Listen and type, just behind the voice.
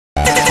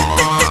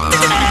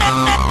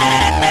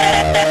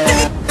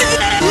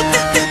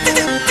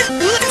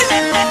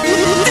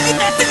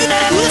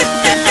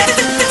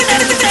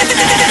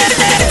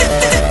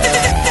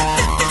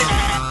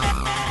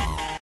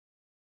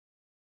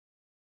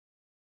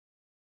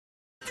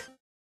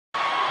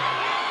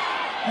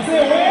I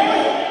said where?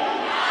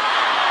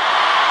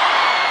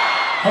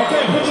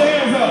 Okay, put your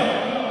hands up.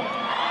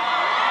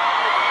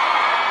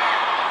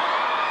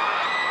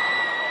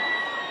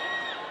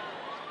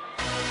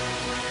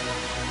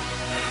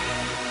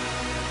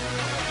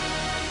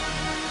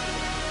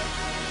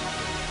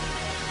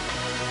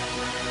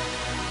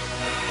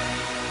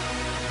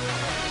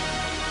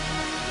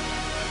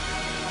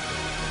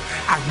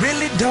 I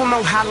really don't know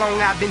how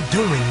long I've been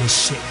doing this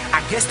shit. I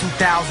guess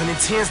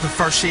 2010's the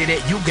first year that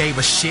you gave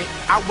a shit.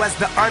 I was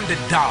the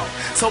underdog,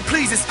 so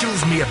please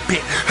excuse me a bit.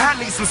 I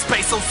need some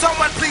space, so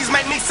someone please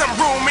make me some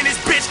room in this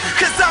bitch.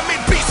 Cause I'm in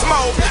beast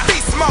mode,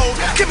 beast mode.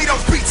 Give me those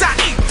beats, I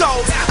eat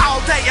those.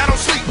 All day I don't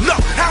sleep, no,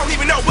 I don't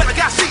even know what I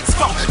got sheets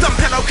for. Them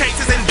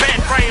pillowcases and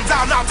bed frames,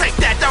 I'll take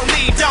that, don't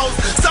need those.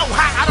 So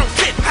high, I don't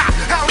get high,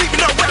 I don't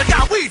even know what I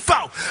got weed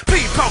for.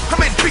 People,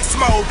 I'm in beast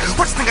mode.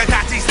 What you think I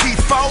got these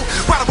teeth for?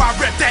 Why do I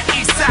rep that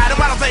east side?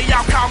 And why don't they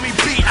y'all call me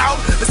B.O.?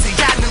 But see,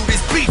 I knew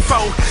this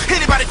before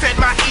anybody fed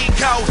my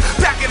ego.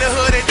 Back in the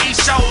hood and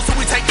East shows, so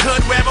we take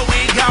hood wherever we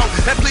go.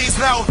 And please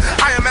know,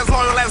 I am as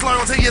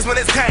loyalty is when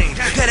it's came.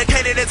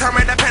 Dedicated,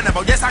 determined,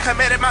 dependable. Yes, I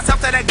committed myself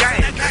to that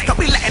game. Don't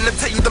be letting them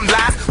tell you them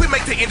lies. We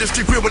make the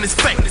industry real when it's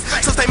fake.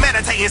 So stay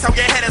meditating, so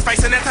your head is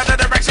facing into the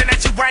direction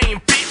that you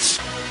aim, bitch.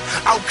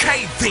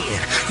 Okay then,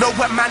 know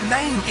what my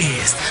name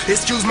is.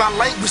 Excuse my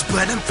language,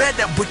 but I'm fed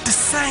up with the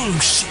same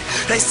shit.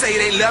 They say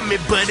they love me,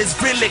 but it's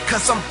really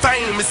cause I'm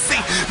famous. See,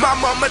 my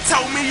mama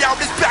told me all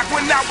this back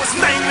when I was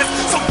nameless.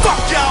 So fuck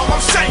y'all,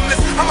 I'm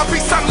shameless. I'm a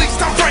beast unleashed,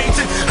 I'm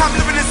raging. I'm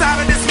living inside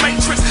of this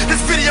matrix.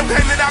 This video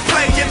game that I'm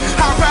playing,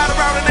 I ride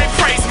around and they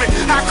praise me.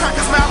 I crack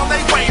a smile and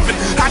they waving.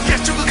 I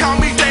guess you could call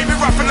me David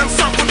Ruff and I'm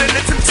circled in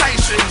the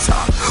temptations.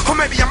 Or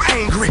maybe I'm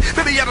angry,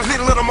 maybe I just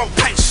need a little more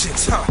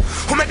patience.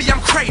 Or maybe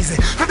I'm crazy,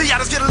 maybe I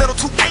just get a little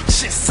too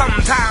anxious.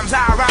 Sometimes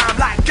I rhyme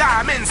like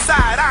I'm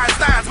inside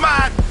Einstein's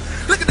mind.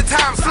 Look at the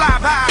times fly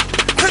by,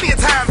 plenty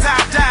of times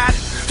I've died.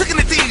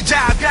 Looking at these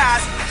jive guys,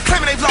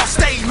 claiming they've lost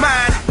stage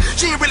mind.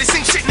 She ain't really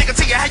seen shit, nigga,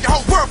 till you had your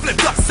whole world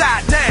flipped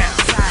upside down.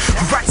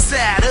 Right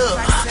side up,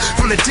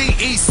 from the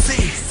DEC,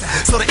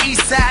 so the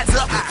east side's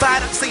up.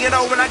 Fired up, see you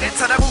know when I get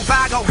to the roof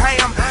I go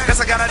ham. Guess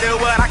I gotta do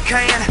what I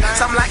can.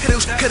 Something like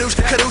kadoosh, kadoosh,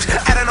 kadoosh.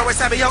 I don't know where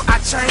Sabio I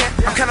chant.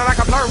 I'm kinda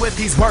like a blur with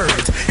these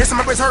words. Yes, I'm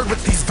always heard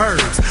with these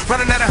verbs.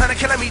 Running at 100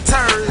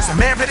 kilometers.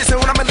 Man, pretty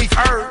soon I'ma leave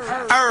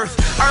Earth,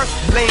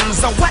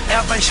 earthlings, or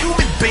whatever.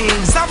 Human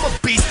beings, I'm a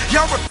beast,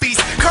 you're a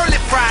beast. Curly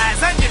fries,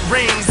 onion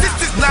rings. This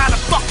is not a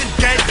fucking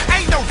game.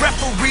 Ain't no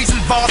referees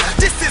involved.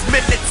 This is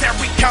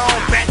military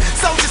combat.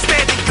 Soldiers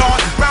standing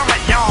guard round my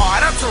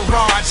yard.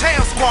 Entourage,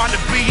 ham squad to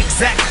be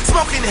exact.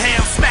 Smoking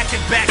ham,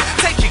 smacking back.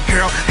 Take it,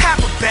 girl, have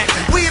her back.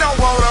 We don't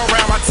want her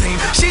around my team.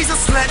 She's a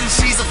slut and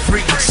she's a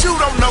freak. You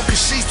don't know cause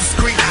she's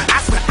discreet. I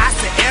swear I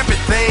said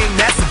everything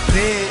that's a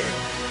bit.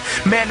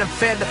 Man, I'm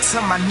fed up to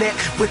my neck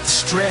with the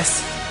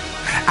stress.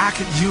 I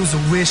could use a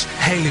wish,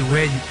 Haley,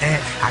 where you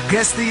at? I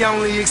guess the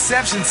only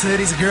exception to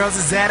these girls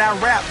is that I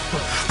rap,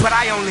 but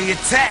I only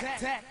attack.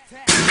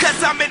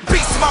 Cause I'm in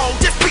beast mode,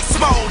 just beast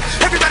mode.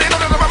 Everybody know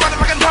that I'm a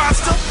motherfucking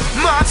monster.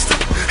 Monster,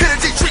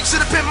 energy drink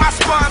should have been my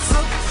sponsor.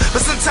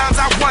 But sometimes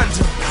I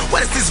wonder,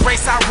 what is this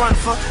race I run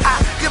for? I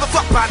give a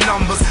fuck by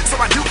numbers, so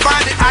I do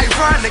find it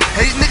ironic.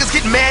 And these niggas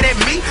get mad at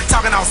me,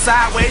 talking all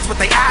sideways with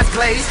their eyes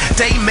glazed.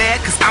 They mad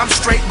cause I'm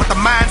straight, but the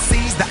mind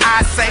sees, the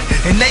eyes say.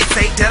 And they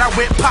say that I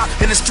went pop,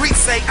 and the streets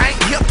say I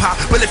ain't hip hop.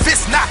 Well if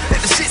it's not,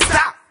 let the shit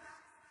stop.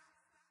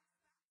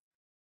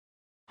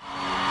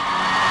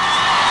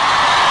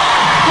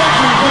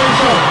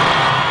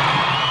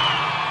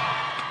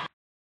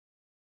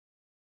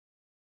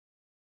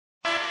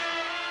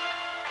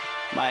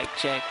 Mic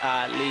check,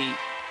 Ali.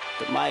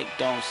 The mic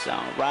don't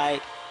sound right.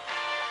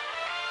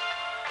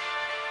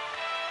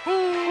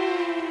 Even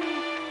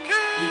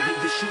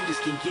the shooters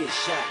can get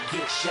shot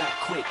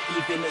quick.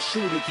 Even a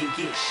shooter can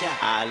get shot.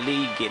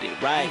 Ali, get it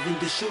right. Even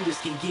the shooters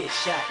can get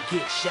shot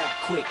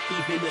quick.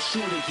 Even a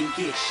shooter can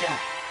get shot.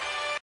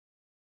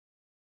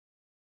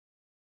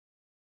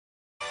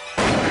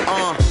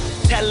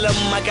 Tell them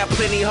I got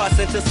plenty hearts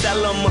and to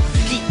sell them.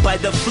 Heat by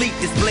the fleet,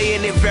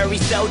 displaying it very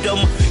seldom.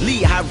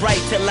 Lee, I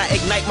write till I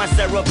ignite my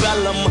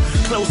cerebellum.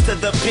 Close to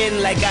the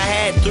pen like I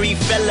had 3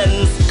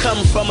 felons.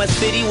 Come from a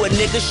city where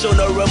niggas show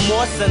no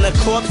remorse, and a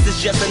corpse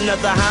is just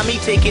another homie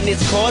taking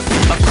its course.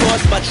 Of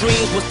course, my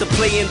dreams was to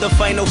play in the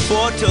Final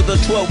Four till the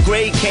 12th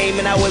grade came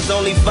and I was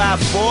only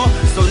 5'4".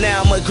 So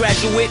now I'm a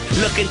graduate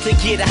looking to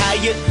get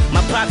hired.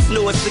 My pops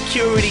knew a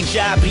security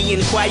job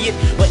being quiet,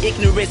 but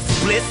ignorance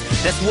is bliss.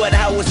 That's what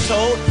I was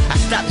told. I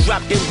stopped,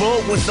 dropped, and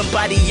rolled when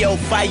somebody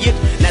yelled fired.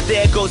 Now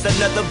there goes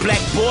another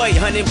black boy,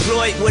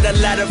 unemployed with a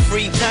lot of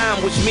free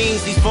time, which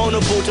means he's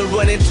vulnerable to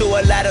run into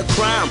a lot of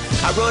crime.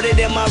 I wrote it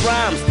in my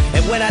rhymes,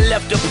 and when I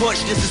left the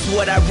porch, this is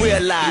what I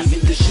realized.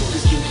 Even the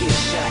shooters can get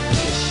shot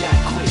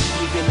quick.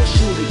 Even a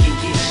shooter can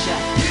get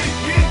shot.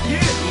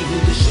 Even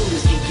the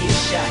shooters can get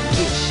shot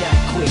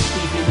quick.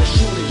 Even a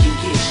shooter can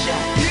get shot.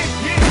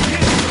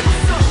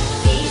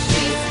 These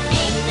streets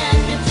ain't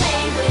nothing to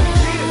play with.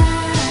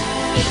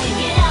 It can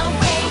get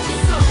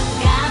outrageous.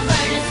 Got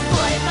burners,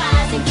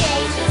 45s, and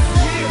gauges.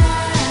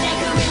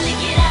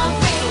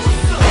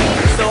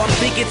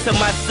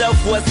 myself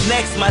what's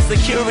next. My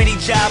security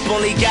job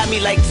only got me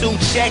like 2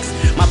 checks.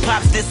 My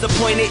pops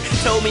disappointed,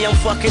 told me I'm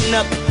fucking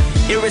up.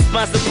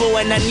 Irresponsible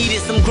and I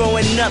needed some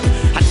growing up.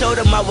 I told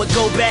him I would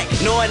go back,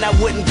 knowing I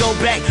wouldn't go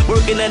back.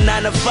 Working a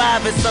 9 to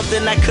 5 is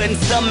something I couldn't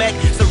stomach.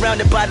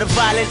 Surrounded by the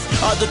violence,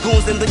 all the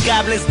goons and the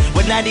goblins.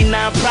 With 99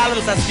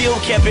 problems, I still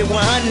kept it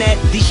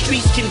 100. These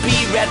streets can be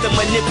rather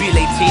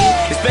manipulating,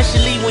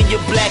 especially when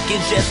you're black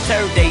and just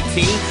turned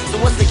 18. So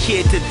what's a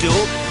kid to do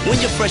when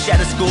you're fresh out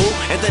of school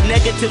and the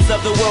negatives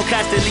of the world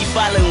constantly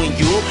following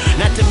you?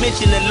 Not to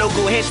mention the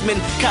local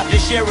henchmen, cop the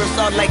sheriffs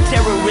all like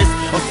terrorists.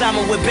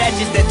 Osama with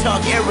badges that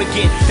talk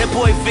arrogant. That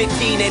boy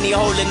 15 and he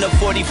holding a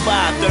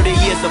 45. 30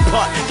 years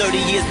apart, 30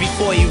 years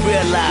before he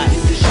realized.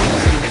 The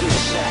shooters can get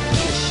shot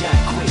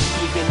quick.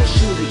 Even a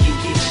shooter can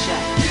get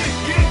shot.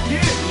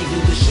 Even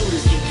the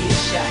shooters can get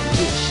shot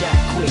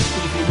quick.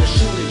 Even a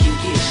shooter can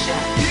get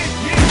shot.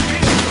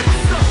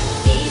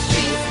 These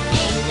streets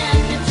ain't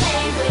nothing to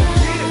play with.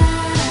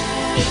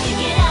 If you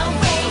get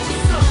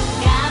outrageous,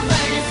 got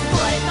burners,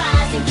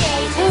 45s and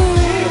gauges.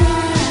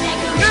 That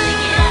could really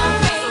get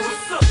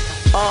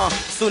outrageous.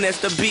 Soon as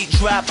the beat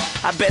drop,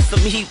 I bet some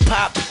heat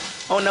pop.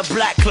 On the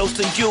block close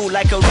to you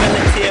like a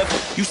relative.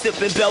 You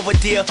sippin'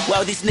 Belvedere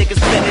while these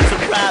niggas planning to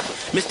rob.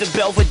 Mr.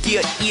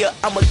 Belvedere, yeah,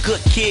 I'm a good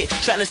kid.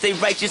 Tryna stay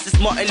righteous as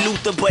Martin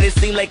Luther. But it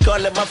seemed like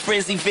all of my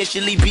friends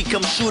eventually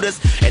become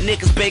shooters. And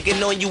niggas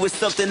begging on you is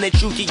something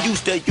that you get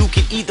used to. You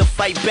can either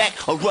fight back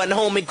or run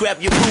home and grab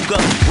your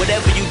Ruger.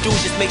 Whatever you do,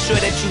 just make sure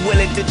that you're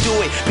willing to do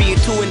it. Being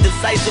too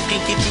indecisive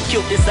can get you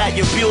killed inside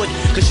your Buick.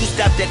 Cause you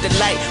stopped at the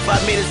light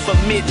 5 minutes from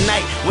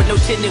midnight. With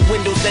no tinted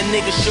windows, that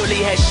nigga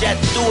surely had shot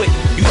through it.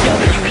 You tell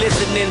me you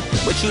listening,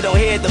 but you don't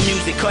hear the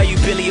music. Call you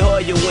Billy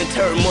Hoyer when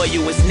turmoil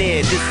was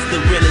near. This is the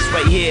realest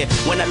right here.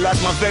 When I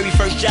lost my very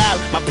first job,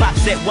 my pop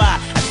said why.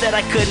 I said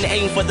I couldn't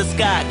aim for the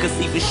sky, cause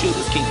even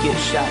shooters can get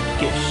shot,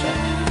 get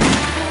shot.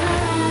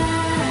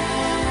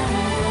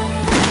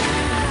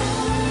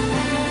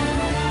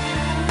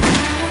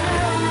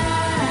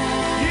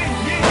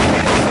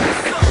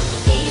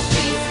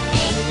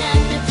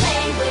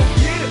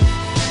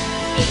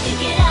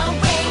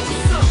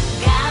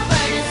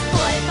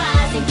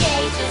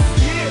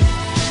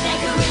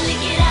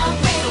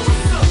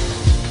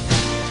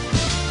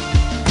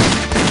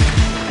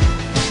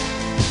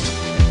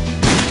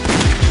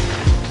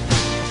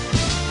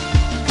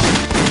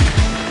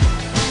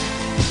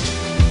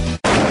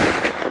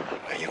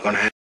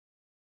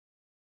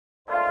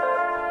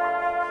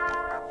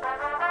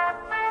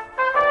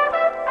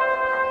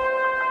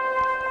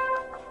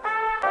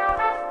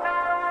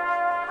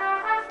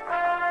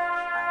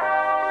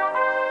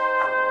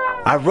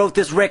 I wrote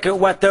this record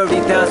while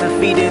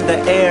 30,000 feet in the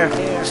air.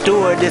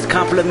 Steward is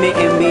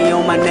complimenting me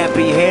on my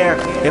nappy hair.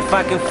 If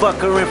I can fuck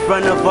her in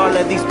front of all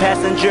of these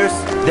passengers,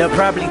 they'll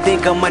probably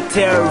think I'm a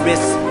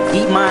terrorist.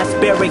 Eat my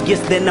asparagus,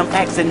 then I'm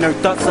asking her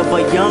thoughts of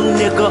a young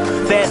nigga.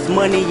 Fast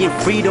money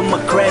and freedom, a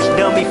crash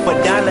dummy for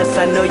dollars.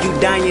 I know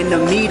you dying to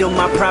meet him,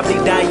 I'll probably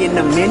die in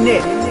a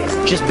minute.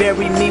 Just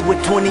bury me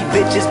with 20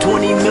 bitches,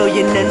 20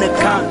 million in the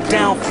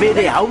countdown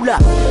fitted. Hold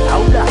up,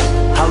 hold up,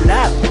 hold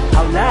up,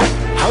 hold up,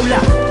 hold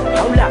up,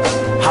 hold up,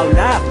 hold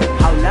up,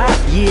 hold up.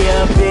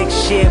 Yeah, big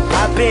shit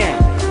poppin'.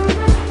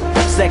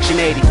 Section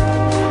 80.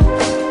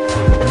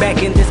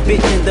 Back in this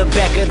bitch, in the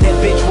back of that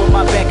bitch, with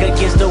my back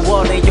against the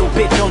wall and your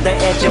bitch on the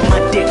edge of my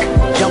dick.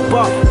 Jump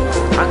off.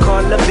 I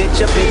call a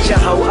bitch, a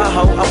hoe,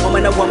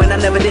 a woman. I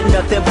never did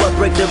nothing but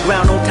break the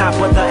ground on top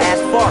of the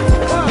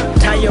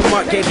asphalt. Tire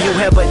mark gave you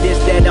evidence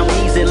that I'm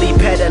easily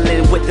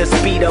pedaling with the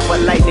speed of a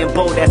lightning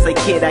bolt. As a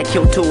kid, I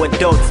killed 2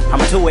 adults. I'm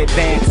too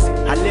advanced.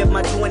 I lived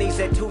my 20s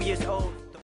at 2 years old.